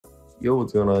Yo,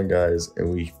 what's going on, guys?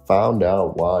 And we found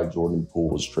out why Jordan Poole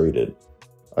was traded.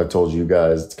 I told you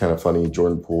guys it's kind of funny.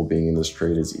 Jordan Poole being in this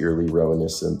trade is eerily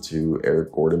reminiscent to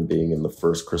Eric Gordon being in the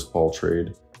first Chris Paul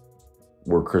trade,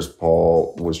 where Chris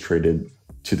Paul was traded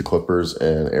to the Clippers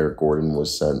and Eric Gordon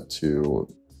was sent to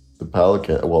the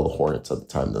the Hornets at the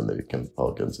time. Then they became the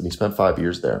Pelicans, and he spent 5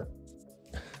 years there.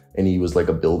 And he was like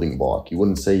a building block. You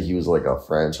wouldn't say he was like a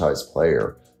franchise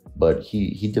player, but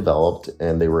he developed,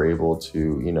 and they were able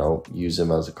to, use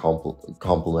him as a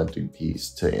complementary piece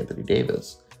to Anthony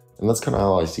Davis. And that's kind of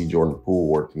how I see Jordan Poole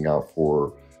working out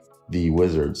for the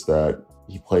Wizards, that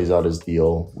he plays out his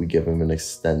deal. We give him an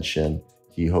extension.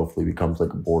 He hopefully becomes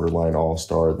like a borderline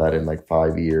all-star, that in like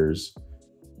 5 years,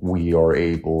 we are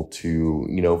able to,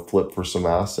 flip for some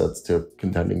assets to a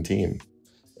contending team,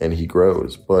 and he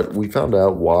grows. But we found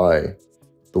out why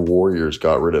the Warriors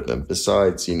got rid of him.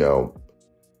 Besides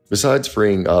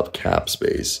freeing up cap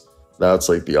space, that's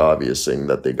like the obvious thing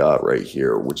that they got right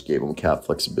here, which gave them cap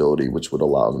flexibility, which would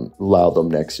allow them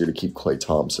next year to keep Klay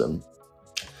Thompson.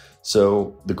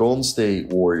 So the Golden State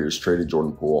Warriors traded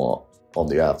Jordan Poole on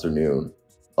the afternoon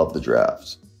of the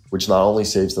draft, which not only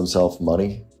saves themselves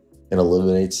money and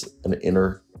eliminates an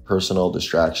interpersonal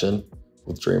distraction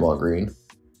with Draymond Green,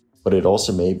 but it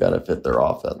also may benefit their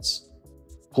offense.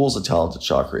 Poole's a talented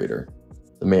shot creator.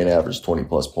 The man averaged 20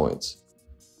 plus points.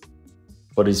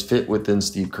 But his fit within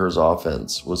Steve Kerr's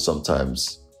offense was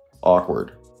sometimes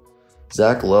awkward.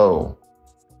 Zach Lowe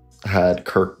had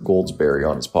Kirk Goldsberry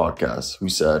on his podcast, who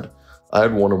said, I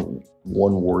had one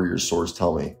Warriors source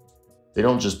tell me, they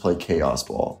don't just play chaos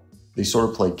ball. They sort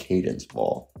of play cadence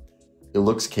ball. It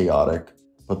looks chaotic,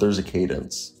 but there's a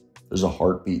cadence. There's a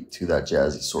heartbeat to that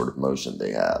jazzy sort of motion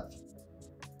they have.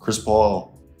 Chris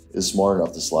Paul is smart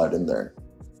enough to slide in there.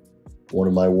 One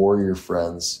of my Warrior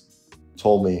friends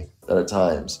told me that at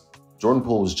times, Jordan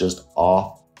Poole was just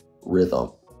off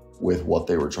rhythm with what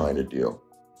they were trying to do.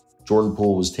 Jordan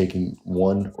Poole was taking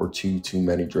one or two too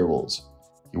many dribbles.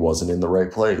 He wasn't in the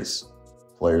right place.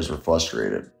 Players were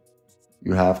frustrated.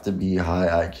 You have to be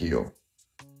high IQ,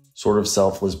 sort of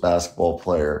selfless basketball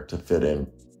player to fit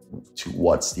in to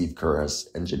what Steve Kerr has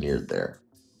engineered there.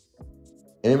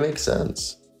 And it makes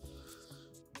sense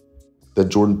that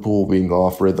Jordan Poole being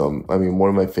off rhythm. I mean, one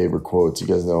of my favorite quotes, you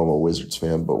guys know I'm a Wizards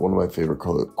fan, but one of my favorite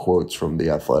quotes from The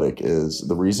Athletic is,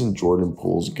 the reason Jordan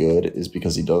Poole's good is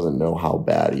because he doesn't know how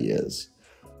bad he is.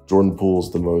 Jordan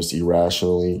Poole's the most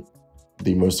irrational,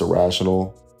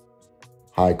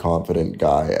 high confident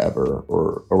guy ever,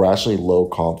 or irrationally low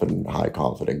confident, high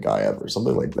confident guy ever,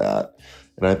 something like that.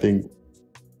 And I think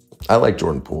I like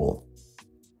Jordan Poole,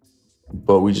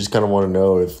 but we just kind of want to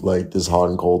know if like this hot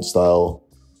and cold style,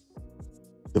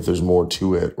 if there's more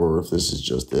to it, or if this is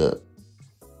just it.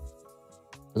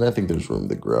 And I think there's room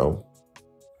to grow.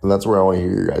 And that's where I want to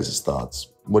hear your guys' thoughts.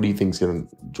 What do you think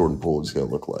Jordan Poole is going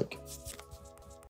to look like?